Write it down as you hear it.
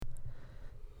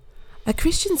Are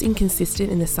Christians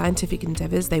inconsistent in the scientific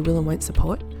endeavours they will and won't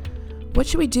support? What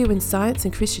should we do when science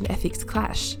and Christian ethics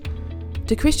clash?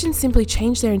 Do Christians simply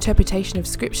change their interpretation of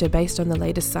Scripture based on the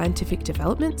latest scientific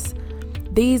developments?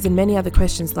 These and many other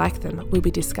questions like them will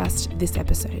be discussed this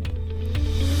episode.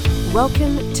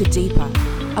 Welcome to Deeper,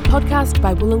 a podcast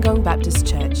by Wollongong Baptist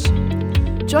Church.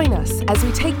 Join us as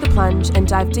we take the plunge and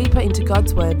dive deeper into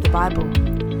God's Word, the Bible.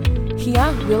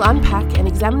 Here, we'll unpack and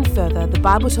examine further the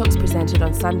Bible talks presented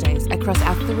on Sundays across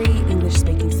our 3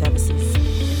 English-speaking services.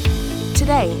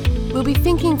 Today, we'll be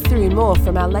thinking through more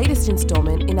from our latest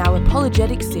instalment in our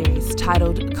apologetic series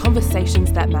titled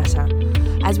Conversations That Matter,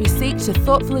 as we seek to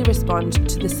thoughtfully respond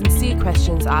to the sincere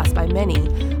questions asked by many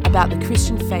about the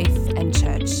Christian faith and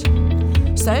church.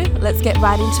 So, let's get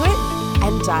right into it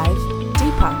and dive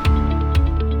deeper.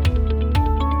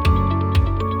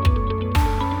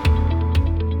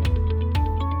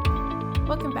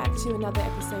 Welcome back to another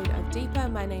episode of Deeper.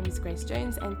 My name is Grace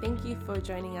Jones and thank you for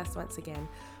joining us once again.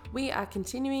 We are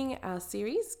continuing our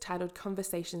series titled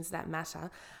Conversations That Matter.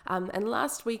 And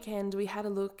last weekend we had a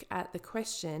look at the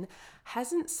question,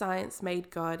 hasn't science made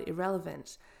God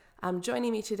irrelevant?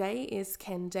 Joining me today is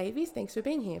Ken Davies. Thanks for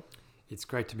being here. It's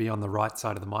great to be on the right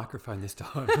side of the microphone this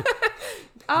time.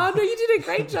 Oh, no, you did a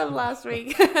great job last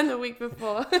week and the week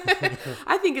before.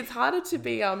 I think it's harder to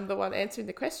be the one answering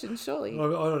the questions, surely.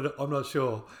 I'm not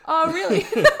sure. Oh, really?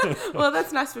 Well,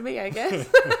 that's nice for me, I guess.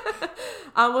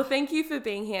 Well, thank you for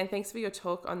being here and thanks for your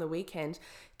talk on the weekend.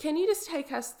 Can you just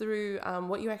take us through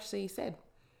what you actually said?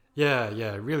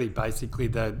 Yeah. Really, basically,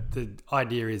 the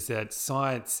idea is that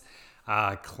science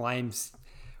claims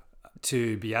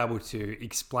to be able to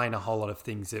explain a whole lot of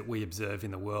things that we observe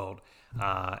in the world.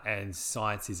 And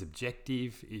science is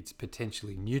objective, it's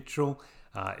potentially neutral,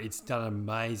 it's done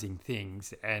amazing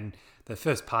things. And the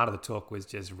first part of the talk was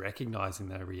just recognizing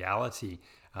the reality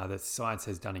that science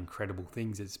has done incredible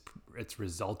things. It's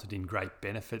resulted in great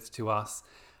benefits to us.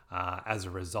 As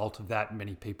a result of that,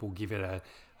 many people give it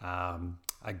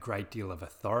a great deal of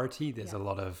authority. There's a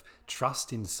lot of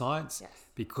trust in science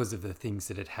because of the things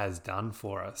that it has done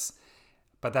for us.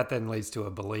 But that then leads to a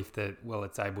belief that, well,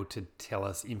 it's able to tell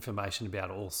us information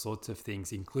about all sorts of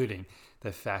things, including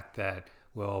the fact that,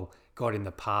 well, God in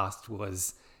the past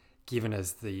was given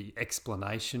us the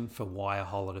explanation for why a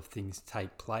whole lot of things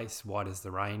take place. Why does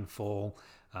the rain fall?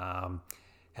 How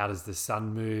does the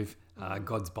sun move?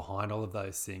 God's behind all of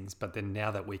those things. But then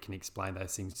now that we can explain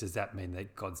those things, does that mean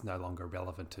that God's no longer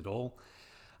relevant at all?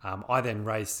 I then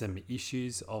raised some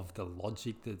issues of the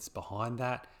logic that's behind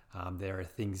that. There are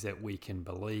things that we can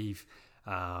believe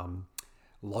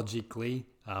logically,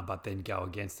 but then go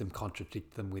against them,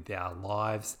 contradict them with our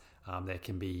lives. There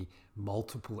can be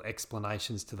multiple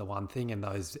explanations to the one thing, and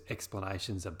those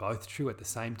explanations are both true at the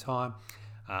same time.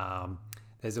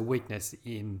 There's a weakness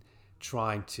in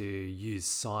trying to use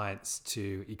science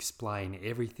to explain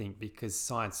everything because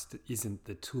science isn't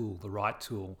the right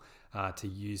tool to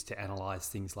use to analyze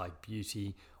things like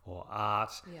beauty or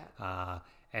art.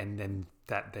 And then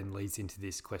that then leads into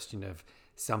this question of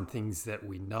some things that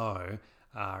we know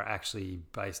are actually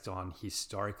based on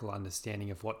historical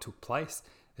understanding of what took place.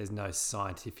 There's no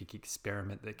scientific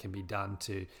experiment that can be done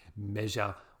to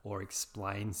measure or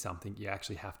explain something. You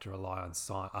actually have to rely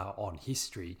on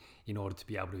history in order to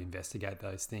be able to investigate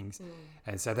those things.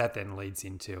 And so that then leads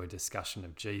into a discussion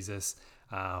of Jesus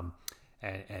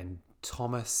and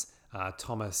Thomas.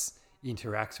 Thomas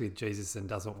interacts with Jesus and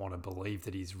doesn't want to believe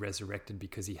that he's resurrected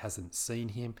because he hasn't seen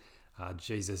him.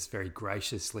 Jesus very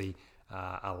graciously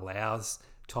allows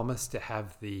Thomas to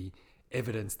have the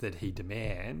evidence that he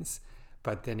demands,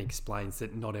 but then explains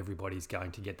that not everybody's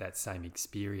going to get that same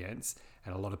experience,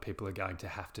 and a lot of people are going to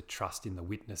have to trust in the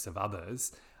witness of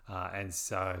others. And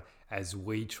so as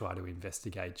we try to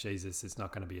investigate Jesus, it's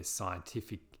not going to be a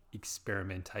scientific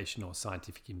experimentation or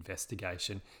scientific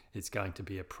investigation. It's going to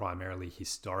be a primarily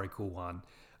historical one.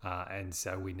 And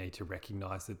so we need to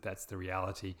recognize that that's the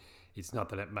reality. It's not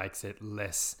that it makes it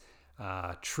less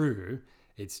true.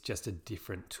 It's just a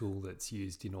different tool that's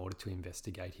used in order to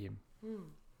investigate him.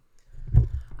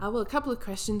 Well, a couple of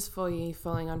questions for you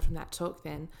following on from that talk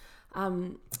then.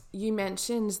 You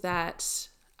mentioned that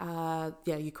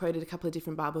you quoted a couple of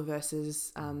different Bible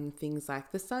verses, things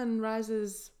like the sun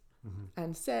rises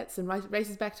and sets and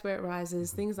races back to where it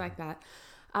rises, things like that.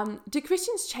 Do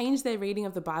Christians change their reading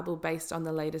of the Bible based on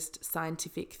the latest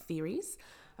scientific theories?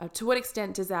 To what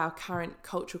extent does our current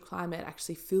cultural climate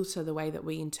actually filter the way that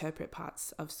we interpret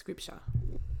parts of Scripture?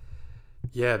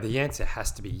 Yeah, the answer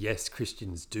has to be yes,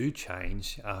 Christians do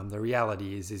change. The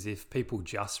reality is if people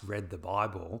just read the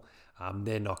Bible,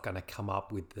 they're not going to come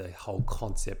up with the whole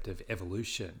concept of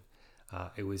evolution.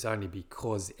 It was only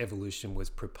because evolution was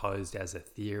proposed as a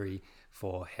theory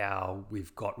for how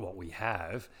we've got what we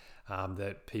have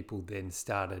that people then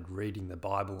started reading the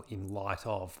Bible in light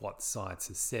of what science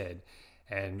has said,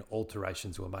 and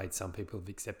alterations were made. Some people have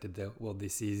accepted that, well,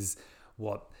 this is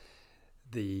what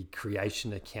the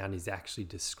creation account is actually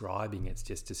describing. It's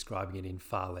just describing it in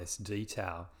far less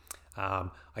detail.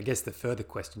 I guess the further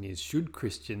question is, should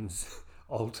Christians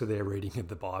alter their reading of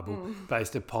the Bible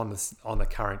based upon the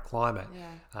current climate?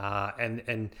 Yeah.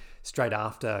 And straight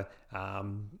after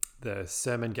the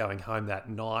sermon going home that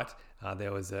night,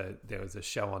 there was a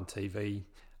show on TV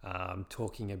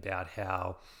talking about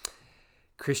how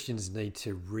Christians need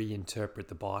to reinterpret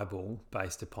the Bible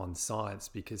based upon science,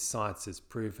 because science has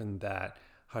proven that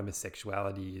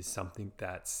homosexuality is something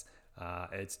that's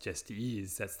it's just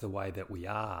is. That's the way that we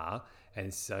are.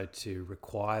 And so to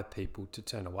require people to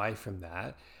turn away from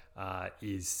that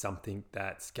is something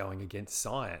that's going against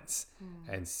science.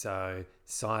 And so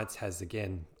science has,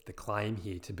 again, the claim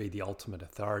here to be the ultimate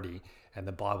authority, and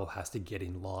the Bible has to get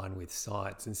in line with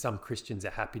science. And some Christians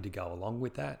are happy to go along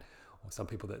with that, or some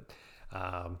people that,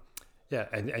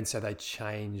 and so they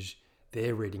change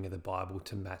their reading of the Bible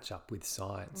to match up with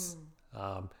science.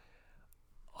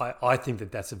 I think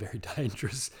that that's a very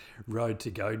dangerous road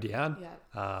to go down.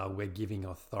 Yeah. We're giving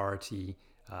authority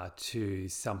to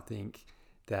something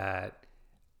that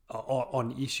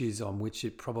on issues on which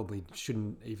it probably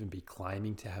shouldn't even be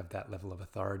claiming to have that level of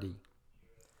authority.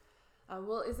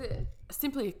 Well, is it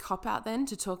simply a cop-out then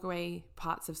to talk away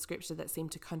parts of Scripture that seem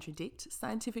to contradict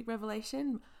scientific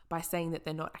revelation by saying that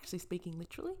they're not actually speaking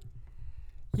literally?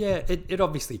 Yeah, it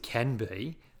obviously can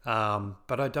be.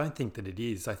 But I don't think that it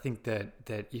is. I think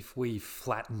that if we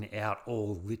flatten out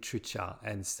all literature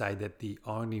and say that the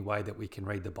only way that we can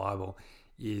read the Bible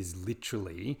is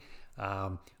literally,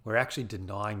 we're actually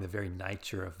denying the very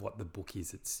nature of what the book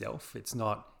is itself. It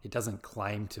doesn't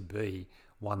claim to be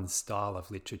one style of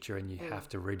literature, and you have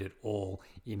to read it all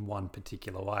in one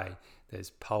particular way. There's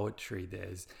poetry,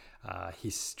 there's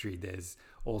history, there's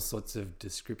all sorts of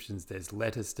descriptions, there's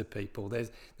letters to people,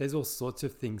 there's all sorts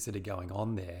of things that are going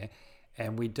on there,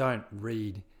 and we don't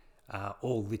read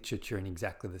all literature in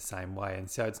exactly the same way. And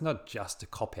so it's not just a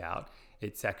cop-out,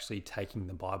 it's actually taking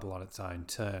the Bible on its own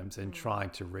terms and trying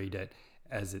to read it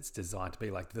as it's designed to be.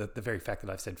 Like the very fact that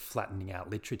I've said flattening out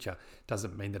literature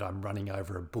doesn't mean that I'm running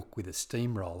over a book with a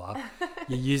steamroller.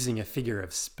 You're using a figure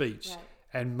of speech. Right.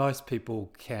 And most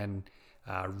people can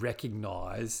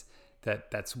recognize that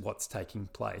that's what's taking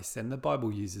place. And the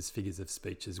Bible uses figures of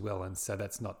speech as well. And so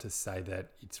that's not to say that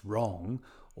it's wrong,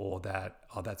 or that,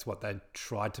 that's what they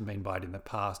tried to mean by it in the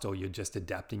past, or you're just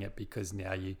adapting it because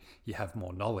now you have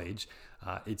more knowledge.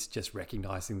 It's just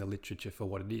recognizing the literature for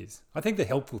what it is. I think the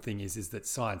helpful thing is that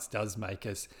science does make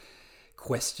us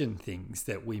question things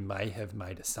that we may have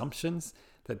made assumptions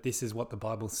that this is what the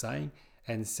Bible's saying.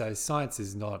 And so science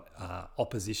is not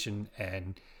opposition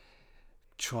and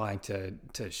trying to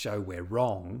show we're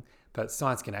wrong, but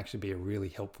science can actually be a really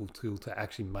helpful tool to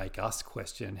actually make us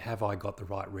question, have I got the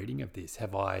right reading of this?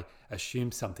 Have I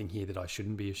assumed something here that I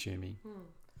shouldn't be assuming?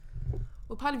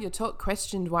 Well, part of your talk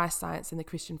questioned why science and the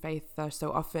Christian faith are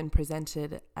so often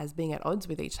presented as being at odds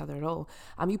with each other at all.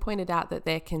 You pointed out that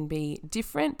there can be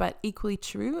different but equally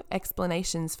true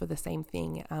explanations for the same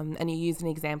thing. And you used an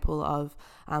example of,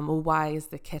 well, why is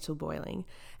the kettle boiling?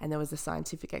 And there was a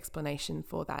scientific explanation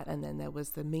for that. And then there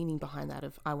was the meaning behind that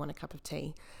of, I want a cup of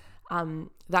tea.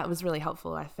 That was really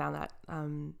helpful. I found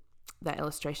that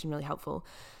illustration really helpful.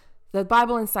 The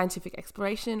Bible and scientific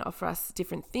exploration offer us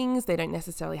different things. They don't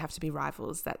necessarily have to be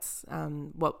rivals. That's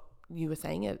what you were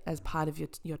saying as part of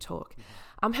your talk.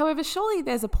 However, surely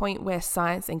there's a point where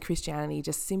science and Christianity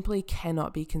just simply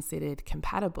cannot be considered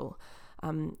compatible.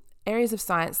 Areas of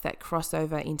science that cross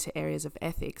over into areas of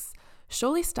ethics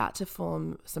surely start to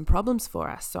form some problems for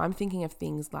us. So I'm thinking of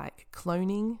things like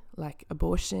cloning, like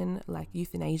abortion, like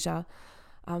euthanasia.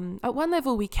 At one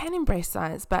level, we can embrace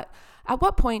science, but at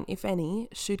what point, if any,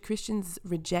 should Christians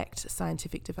reject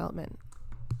scientific development?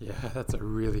 Yeah, that's a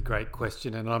really great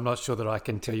question, and I'm not sure that I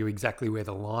can tell you exactly where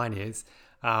the line is.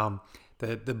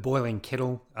 The boiling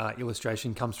kettle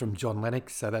illustration comes from John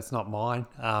Lennox, so that's not mine.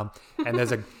 And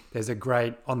there's a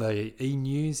great, on the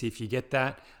e-news, if you get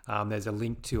that, there's a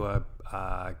link to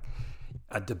a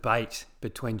debate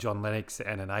between John Lennox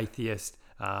and an atheist.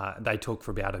 They talk for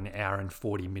about an hour and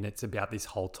 40 minutes about this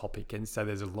whole topic. And so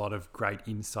there's a lot of great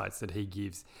insights that he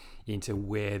gives into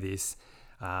where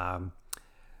the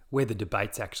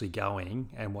debate's actually going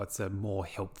and what's a more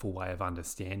helpful way of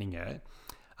understanding it.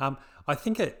 I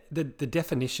think the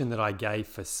definition that I gave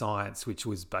for science, which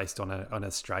was based on an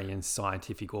Australian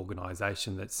scientific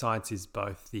organisation, that science is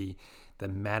both the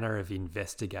manner of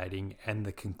investigating and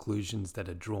the conclusions that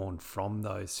are drawn from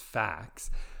those facts,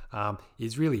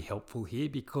 is really helpful here,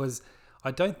 because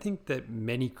I don't think that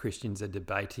many Christians are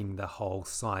debating the whole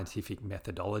scientific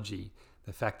methodology,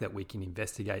 the fact that we can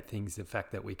investigate things, the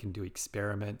fact that we can do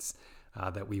experiments,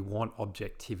 that we want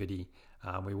objectivity.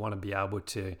 We want to be able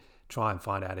to try and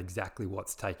find out exactly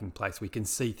what's taking place. We can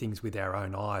see things with our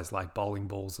own eyes, like bowling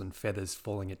balls and feathers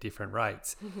falling at different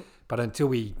rates. But until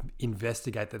we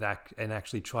investigate that and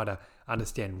actually try to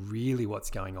understand really what's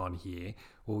going on here,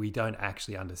 well, we don't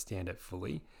actually understand it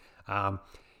fully.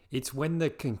 It's when the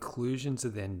conclusions are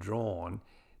then drawn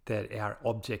that our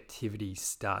objectivity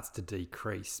starts to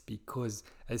decrease, because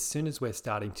as soon as we're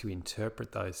starting to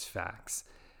interpret those facts,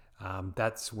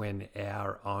 that's when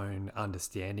our own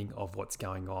understanding of what's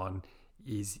going on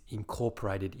is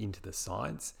incorporated into the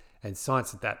science, and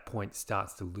science at that point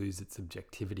starts to lose its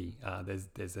objectivity.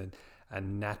 There's a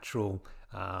natural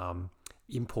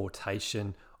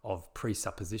importation of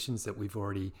presuppositions that we've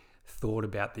already thought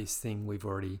about this thing. We've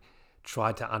already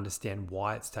tried to understand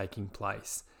why it's taking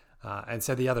place. And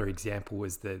so the other example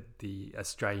was the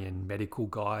Australian medical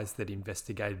guys that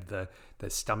investigated the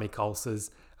stomach ulcers.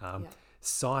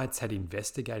 Science had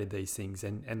investigated these things,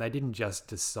 and they didn't just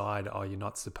decide, oh, you're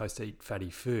not supposed to eat fatty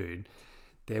food.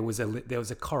 There was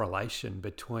a correlation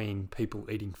between people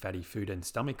eating fatty food and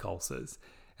stomach ulcers.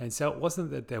 And so it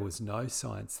wasn't that there was no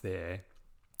science there,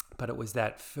 but it was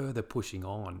that further pushing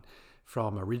on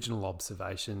from original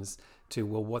observations to,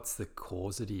 well, what's the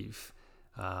causative,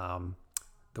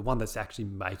 the one that's actually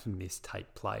making this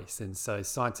take place? And so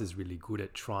science is really good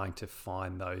at trying to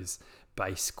find those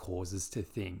base causes to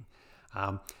things.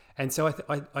 And so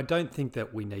I don't think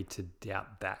that we need to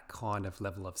doubt that kind of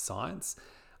level of science,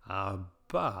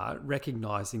 but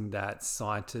recognizing that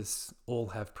scientists all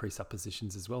have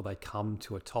presuppositions as well. They come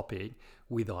to a topic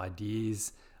with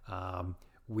ideas,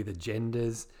 with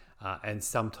agendas, and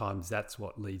sometimes that's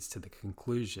what leads to the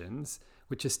conclusions,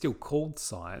 which are still called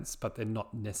science, but they're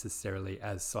not necessarily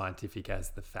as scientific as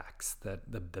the facts,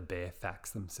 the bare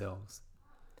facts themselves.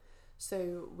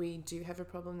 So we do have a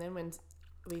problem then when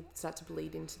we start to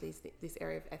bleed into this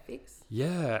area of ethics?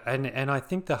 Yeah, and I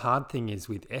think the hard thing is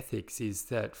with ethics is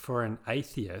that for an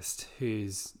atheist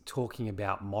who's talking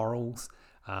about morals,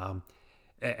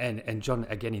 and John,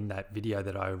 again, in that video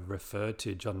that I referred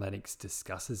to, John Lennox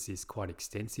discusses this quite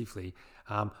extensively.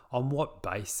 On what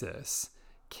basis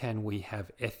can we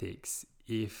have ethics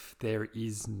if there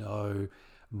is no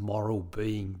moral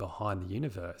being behind the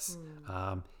universe?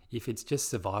 If it's just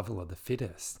survival of the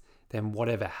fittest, then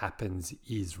whatever happens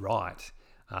is right.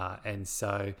 And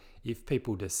so if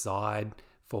people decide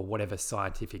for whatever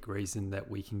scientific reason that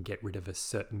we can get rid of a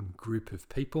certain group of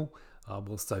people,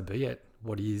 well, so be it.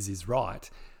 What is right.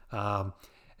 And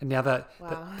now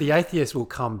the atheist will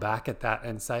come back at that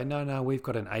and say, no, we've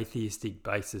got an atheistic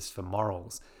basis for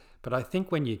morals. But I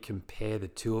think when you compare the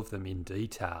two of them in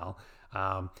detail,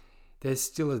 I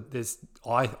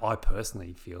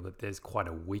personally feel that there's quite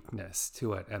a weakness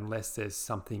to it unless there's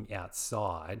something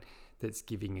outside that's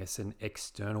giving us an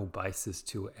external basis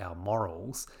to our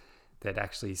morals that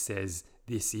actually says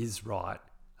this is right.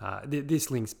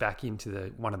 This links back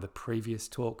into one of the previous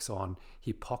talks on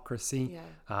hypocrisy.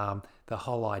 The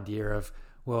whole idea of,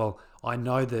 well, I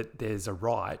know that there's a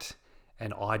right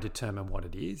and I determine what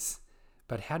it is,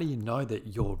 but how do you know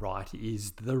that your right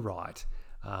is the right?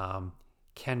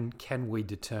 Can we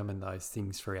determine those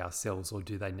things for ourselves, or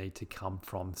do they need to come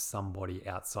from somebody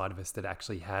outside of us that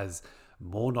actually has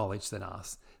more knowledge than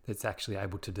us, that's actually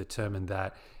able to determine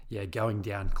that, going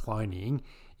down cloning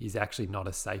is actually not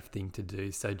a safe thing to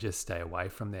do, so just stay away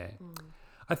from there.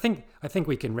 I think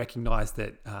we can recognize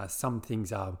that some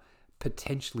things are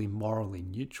potentially morally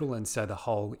neutral, and so the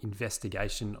whole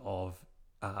investigation of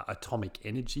atomic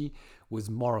energy was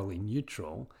morally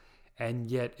neutral.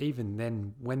 And yet, even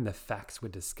then, when the facts were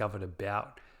discovered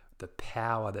about the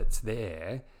power that's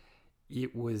there,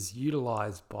 it was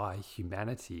utilized by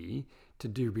humanity to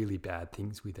do really bad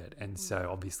things with it. And so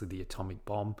obviously the atomic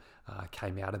bomb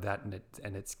came out of that,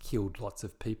 and it's killed lots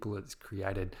of people. It's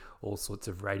created all sorts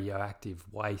of radioactive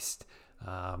waste,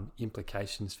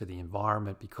 implications for the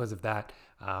environment because of that.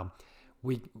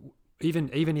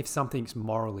 Even if something's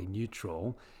morally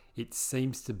neutral, it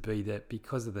seems to be that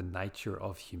because of the nature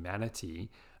of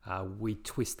humanity, we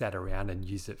twist that around and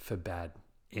use it for bad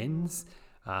ends.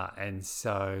 And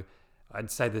so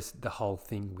I'd say the whole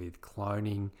thing with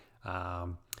cloning,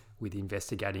 with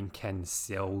investigating can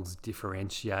cells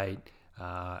differentiate,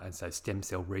 and so stem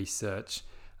cell research,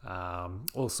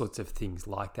 all sorts of things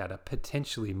like that are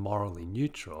potentially morally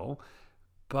neutral,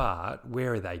 but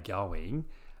where are they going?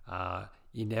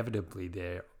 Inevitably,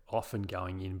 they're often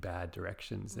going in bad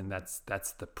directions, and that's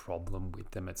the problem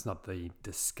with them. It's not the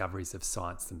discoveries of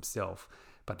science themselves,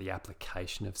 but the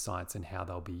application of science and how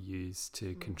they'll be used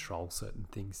to control certain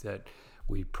things that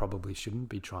we probably shouldn't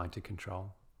be trying to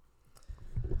control.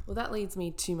 Well, that leads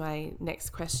me to my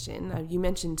next question. You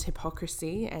mentioned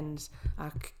hypocrisy and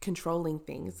controlling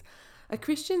things. Are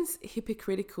Christians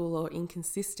hypocritical or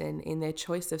inconsistent in their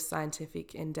choice of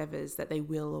scientific endeavours that they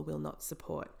will or will not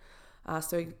support?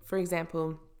 So, for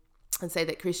example, let's say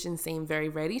that Christians seem very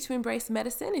ready to embrace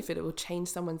medicine if it will change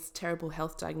someone's terrible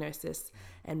health diagnosis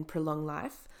and prolong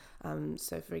life.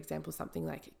 So, for example, something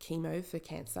like chemo for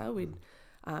cancer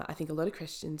I think a lot of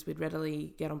Christians would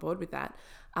readily get on board with that.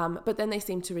 But then they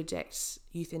seem to reject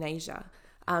euthanasia.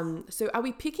 So are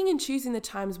we picking and choosing the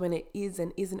times when it is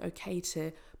and isn't okay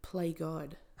to play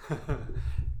God?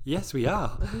 Yes, we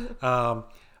are.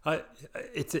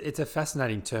 It's a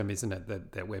fascinating term, isn't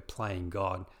it, that we're playing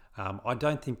God. I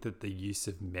don't think that the use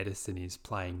of medicine is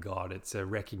playing God. It's a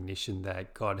recognition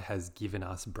that God has given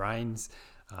us brains,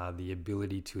 the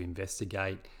ability to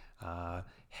investigate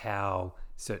how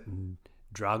certain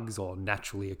drugs or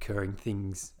naturally occurring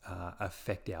things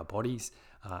affect our bodies.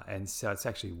 And so it's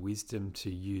actually wisdom to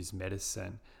use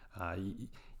medicine.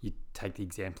 You take the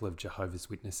example of Jehovah's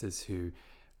Witnesses who,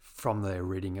 from their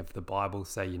reading of the Bible,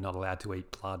 say you're not allowed to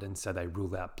eat blood, and so they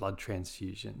rule out blood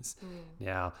transfusions.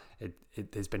 Now,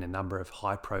 there's been a number of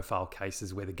high-profile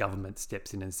cases where the government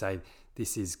steps in and say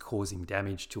this is causing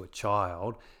damage to a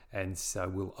child, and so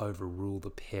we'll overrule the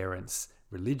parents'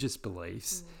 religious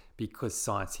beliefs because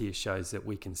science here shows that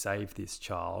we can save this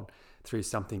child through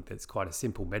something that's quite a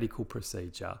simple medical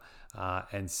procedure.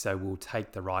 And so we'll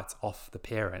take the rights off the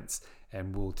parents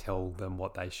and we'll tell them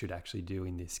what they should actually do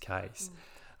in this case.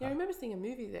 Yeah, I remember seeing a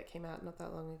movie that came out not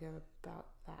that long ago about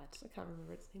that. I can't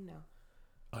remember its name now.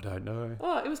 I don't know.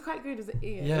 Oh, it was quite good. It was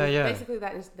basically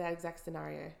that is that exact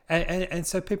scenario. And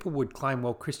so people would claim,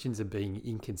 well, Christians are being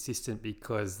inconsistent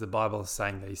because the Bible is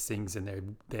saying these things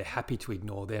and they're happy to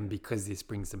ignore them because this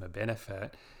brings them a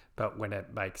benefit. But when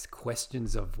it makes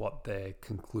questions of what their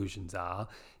conclusions are,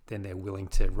 then they're willing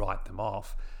to write them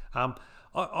off.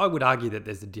 I would argue that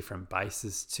there's a different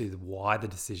basis to why the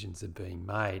decisions are being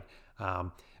made.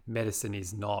 Medicine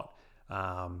is not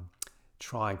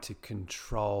trying to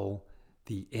control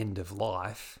the end of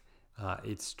life.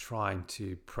 It's trying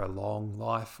to prolong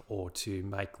life or to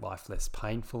make life less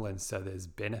painful, and so there's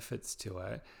benefits to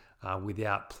it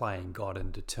without playing God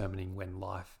and determining when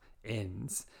life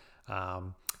ends.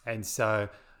 And so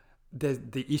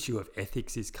the issue of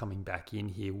ethics is coming back in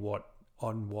here. What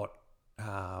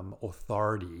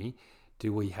authority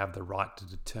do we have the right to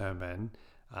determine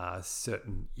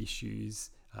certain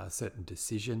issues, certain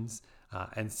decisions?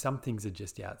 And some things are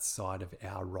just outside of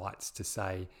our rights to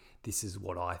say, this is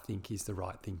what I think is the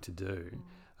right thing to do.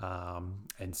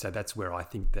 And so that's where I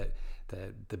think that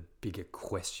the bigger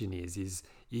question is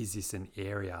this an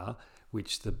area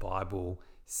which the Bible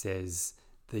says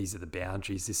these are the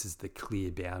boundaries, this is the clear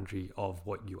boundary of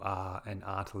what you are and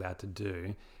aren't allowed to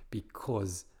do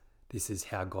because this is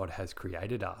how God has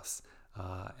created us.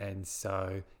 And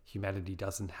so humanity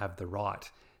doesn't have the right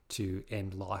to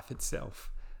end life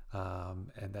itself.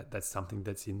 And that's something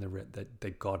that's in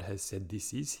that God has said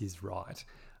this is his right.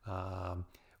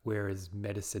 Whereas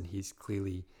medicine, he's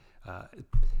clearly,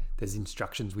 there's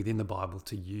instructions within the Bible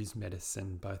to use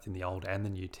medicine, both in the Old and the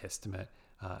New Testament.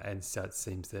 And so it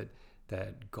seems that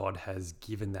God has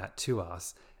given that to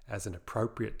us as an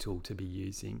appropriate tool to be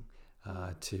using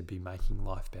to be making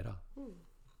life better.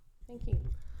 Thank you.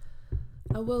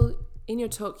 Well, in your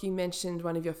talk, you mentioned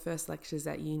one of your first lectures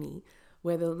at uni,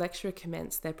 where the lecturer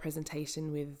commenced their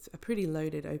presentation with a pretty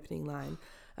loaded opening line,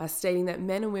 stating that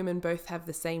men and women both have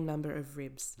the same number of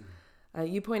ribs.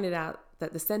 You pointed out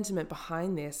that the sentiment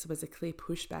behind this was a clear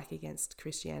pushback against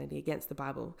Christianity, against the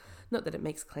Bible. Not that it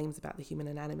makes claims about the human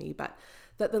anatomy, but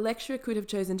that the lecturer could have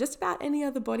chosen just about any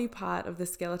other body part of the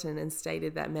skeleton and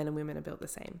stated that men and women are built the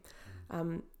same.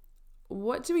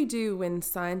 What do we do when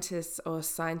scientists or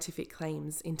scientific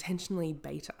claims intentionally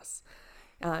bait us?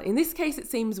 In this case, it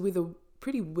seems with a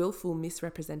pretty willful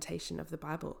misrepresentation of the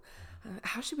Bible.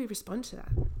 How should we respond to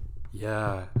that?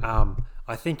 Yeah,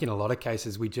 I think in a lot of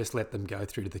cases we just let them go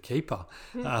through to the keeper.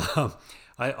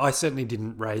 I certainly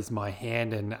didn't raise my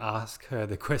hand and ask her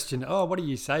the question, what are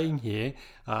you saying here?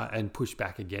 And push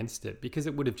back against it, because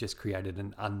it would have just created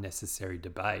an unnecessary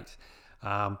debate.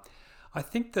 I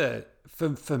think that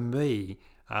for me,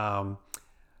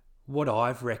 what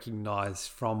I've recognized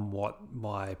from what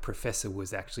my professor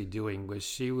was actually doing was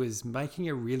she was making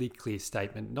a really clear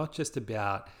statement, not just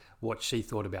about what she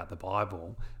thought about the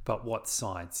Bible, but what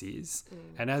science is.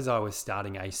 And as I was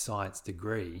starting a science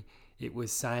degree, it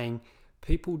was saying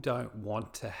people don't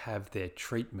want to have their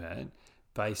treatment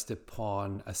based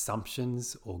upon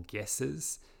assumptions or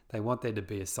guesses. They want there to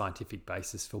be a scientific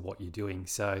basis for what you're doing.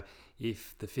 So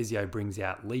if the physio brings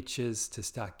out leeches to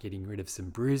start getting rid of some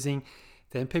bruising,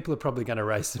 then people are probably going to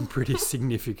raise some pretty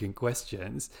significant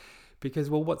questions because,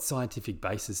 well, what scientific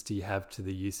basis do you have to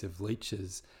the use of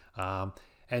leeches?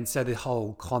 And so the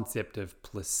whole concept of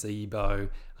placebo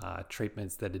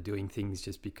treatments that are doing things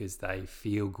just because they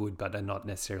feel good but are not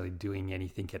necessarily doing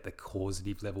anything at the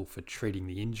causative level for treating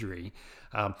the injury.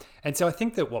 And so I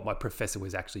think that what my professor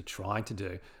was actually trying to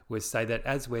do was say that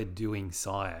as we're doing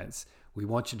science, we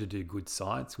want you to do good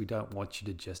science. We don't want you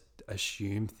to just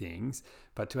assume things,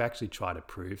 but to actually try to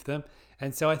prove them.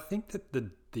 And so I think that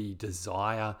the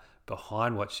desire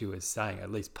behind what she was saying, at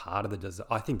least part of the desire,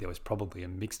 I think there was probably a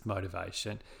mixed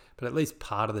motivation, but at least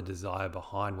part of the desire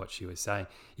behind what she was saying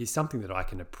is something that I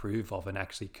can approve of and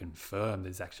actually confirm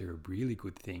is actually a really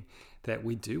good thing, that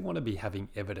we do want to be having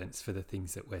evidence for the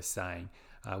things that we're saying.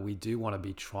 We do want to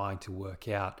be trying to work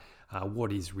out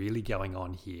what is really going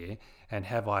on here, and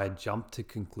have I jumped to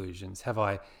conclusions? Have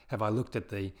I looked at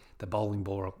the bowling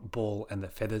ball and the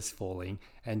feathers falling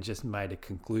and just made a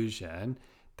conclusion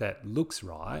that looks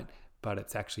right, but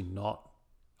it's actually not?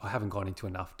 I haven't gone into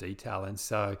enough detail, and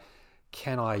so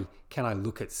can I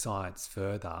look at science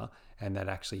further, and that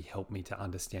actually help me to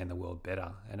understand the world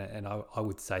better? And I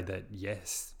would say that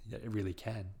yes, it really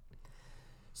can.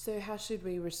 So how should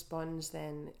we respond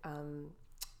then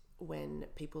when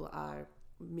people are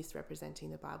misrepresenting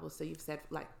the Bible? So you've said,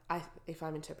 like, if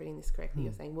I'm interpreting this correctly,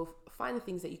 you're saying, well, find the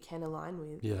things that you can align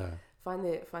with. Yeah. Find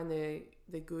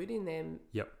the good in them.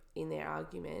 Yep. In their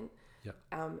argument. Yep.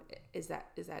 Is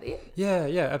that it?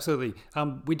 Yeah, absolutely.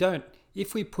 We don't.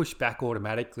 If we push back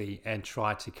automatically and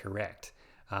try to correct,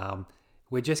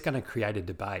 we're just going to create a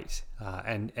debate.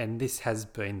 And this has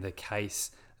been the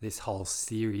case. This whole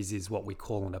series is what we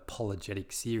call an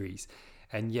apologetic series.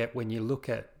 And yet when you look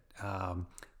at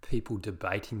people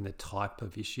debating the type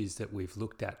of issues that we've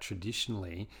looked at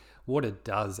traditionally, what it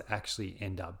does actually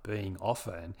end up being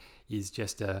often is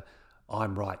just a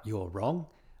I'm right, you're wrong.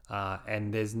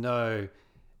 And there's no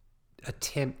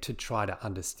attempt to try to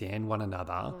understand one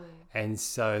another. And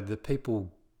so the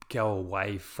people go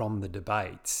away from the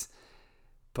debates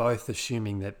both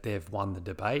assuming that they've won the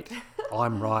debate.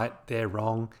 I'm right, they're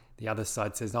wrong. The other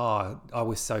side says, oh, I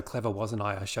was so clever, wasn't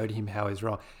I? I showed him how he's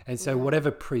wrong. And so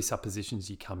whatever presuppositions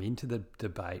you come into the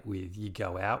debate with, you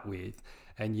go out with,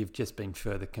 and you've just been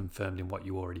further confirmed in what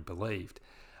you already believed.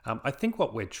 I think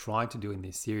what we're trying to do in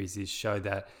this series is show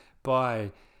that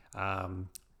by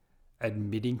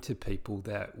admitting to people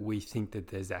that we think that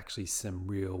there's actually some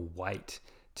real weight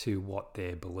to what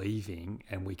they're believing,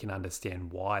 and we can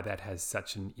understand why that has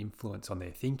such an influence on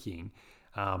their thinking,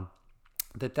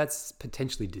 that's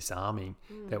potentially disarming.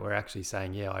 That we're actually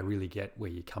saying, yeah, I really get where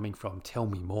you're coming from, tell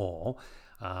me more,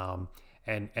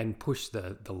 and push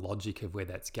the logic of where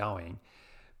that's going.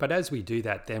 But as we do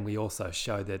that, then we also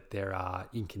show that there are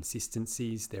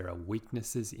inconsistencies, there are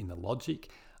weaknesses in the logic,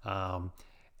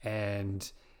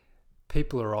 and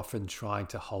people are often trying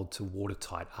to hold to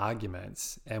watertight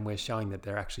arguments, and we're showing that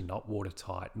they're actually not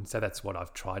watertight. And so that's what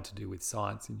I've tried to do with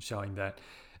science, in showing that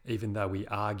even though we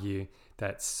argue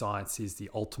that science is the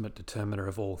ultimate determiner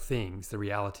of all things, the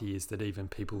reality is that even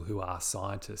people who are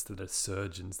scientists, that are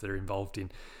surgeons, that are involved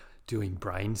in doing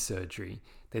brain surgery,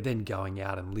 they're then going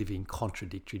out and living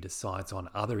contradictory to science on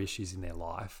other issues in their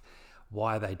life.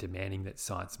 Why are they demanding that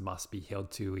science must be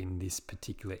held to in this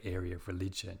particular area of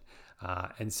religion?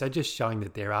 And so just showing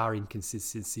that there are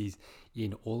inconsistencies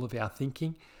in all of our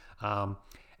thinking, and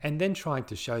then trying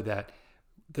to show that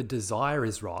the desire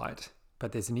is right,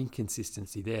 but there's an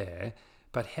inconsistency there.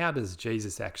 But how does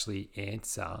Jesus actually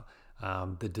answer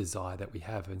the desire that we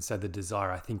have? And so the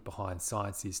desire, I think, behind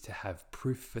science is to have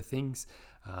proof for things,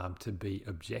 to be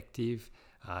objective,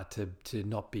 to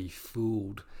not be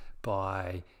fooled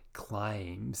by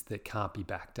claims that can't be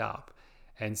backed up.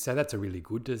 And so that's a really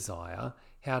good desire.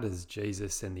 How does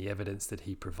Jesus and the evidence that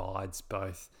he provides,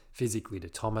 both physically to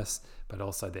Thomas, but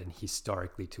also then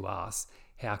historically to us,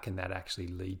 how can that actually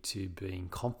lead to being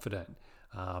confident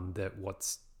that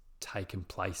what's taken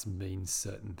place means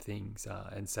certain things?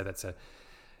 And so that's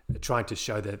trying to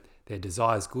show that their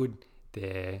desire is good,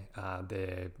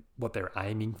 what they're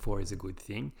aiming for is a good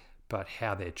thing, but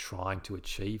how they're trying to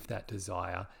achieve that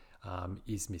desire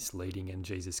is misleading, and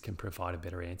Jesus can provide a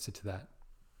better answer to that.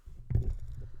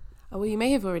 Well, you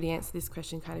may have already answered this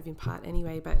question kind of in part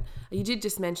anyway, but you did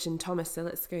just mention Thomas, so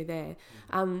let's go there.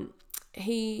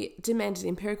 He demanded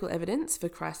empirical evidence for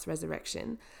Christ's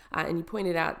resurrection, and you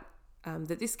pointed out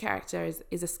that this character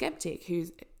is a skeptic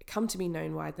who's come to be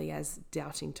known widely as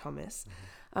Doubting Thomas.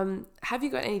 Have you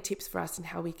got any tips for us on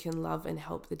how we can love and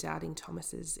help the Doubting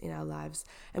Thomases in our lives?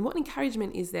 And what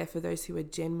encouragement is there for those who are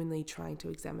genuinely trying to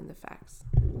examine the facts?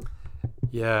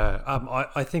 Yeah,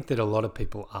 I think that a lot of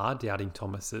people are doubting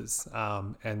Thomases,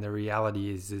 and the reality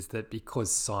is that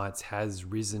because science has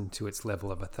risen to its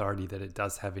level of authority that it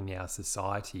does have in our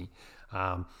society,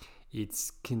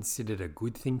 it's considered a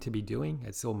good thing to be doing.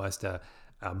 It's almost a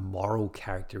moral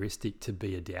characteristic to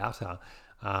be a doubter,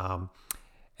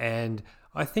 and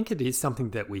I think it is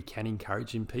something that we can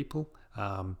encourage in people.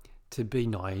 To be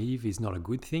naive is not a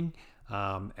good thing,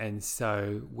 and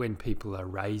so when people are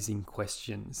raising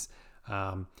questions,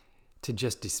 to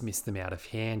just dismiss them out of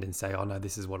hand and say, oh no,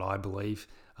 this is what I believe,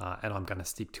 and I'm going to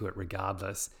stick to it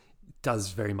regardless,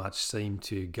 does very much seem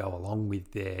to go along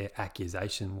with their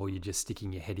accusation, well, you're just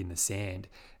sticking your head in the sand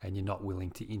and you're not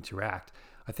willing to interact.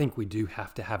 I think we do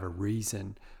have to have a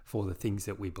reason for the things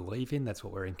that we believe in. That's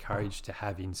what we're encouraged to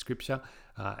have in Scripture.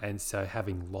 And so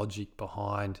having logic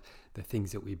behind the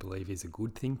things that we believe is a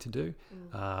good thing to do,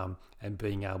 and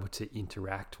being able to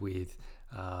interact with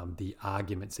the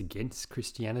arguments against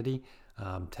Christianity,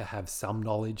 to have some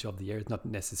knowledge of the areas, not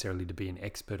necessarily to be an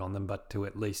expert on them, but to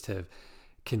at least have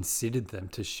considered them,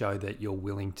 to show that you're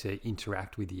willing to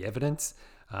interact with the evidence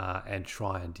and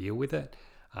try and deal with it.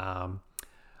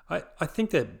 I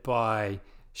think that by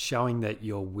showing that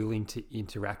you're willing to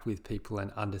interact with people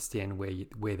and understand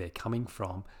where they're coming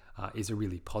from is a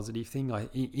really positive thing.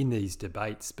 In these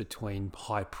debates between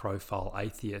high-profile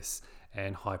atheists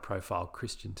and high-profile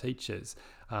Christian teachers,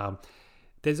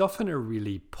 there's often a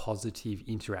really positive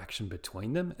interaction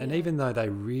between them. And even though they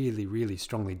really, really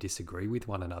strongly disagree with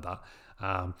one another,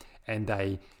 and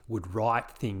they would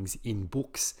write things in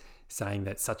books saying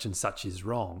that such and such is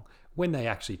wrong, when they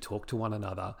actually talk to one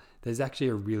another, there's actually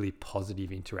a really positive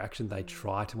interaction. They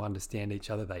try to understand each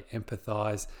other. They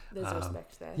empathize. There's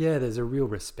respect there. Yeah, there's a real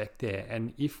respect there.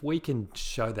 And if we can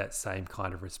show that same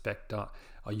kind of respect,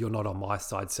 you're not on my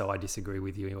side, so I disagree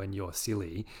with you and you're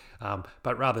silly,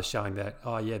 but rather showing that,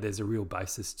 oh yeah, there's a real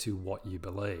basis to what you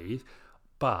believe,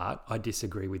 but I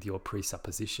disagree with your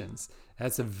presuppositions.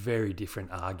 That's a very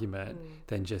different argument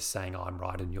than just saying I'm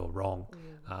right and you're wrong.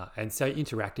 And so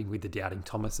interacting with the Doubting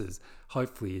Thomases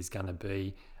hopefully is going to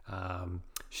be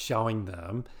showing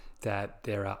them that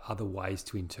there are other ways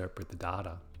to interpret the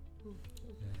data.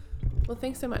 Well,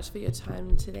 thanks so much for your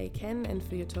time today, Ken, and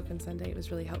for your talk on Sunday. It was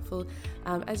really helpful.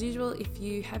 As usual, if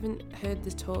you haven't heard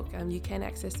this talk, you can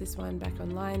access this one back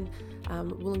online,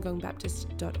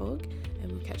 wollongongbaptist.org,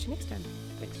 and we'll catch you next time.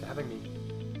 Thanks for having me.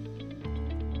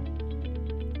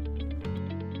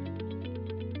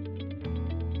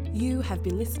 You have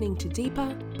been listening to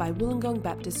Deeper by Wollongong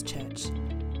Baptist Church.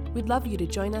 We'd love you to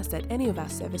join us at any of our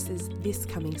services this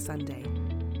coming Sunday.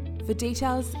 For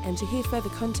details and to hear further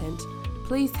content,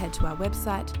 please head to our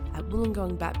website at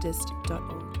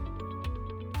wollongongbaptist.org.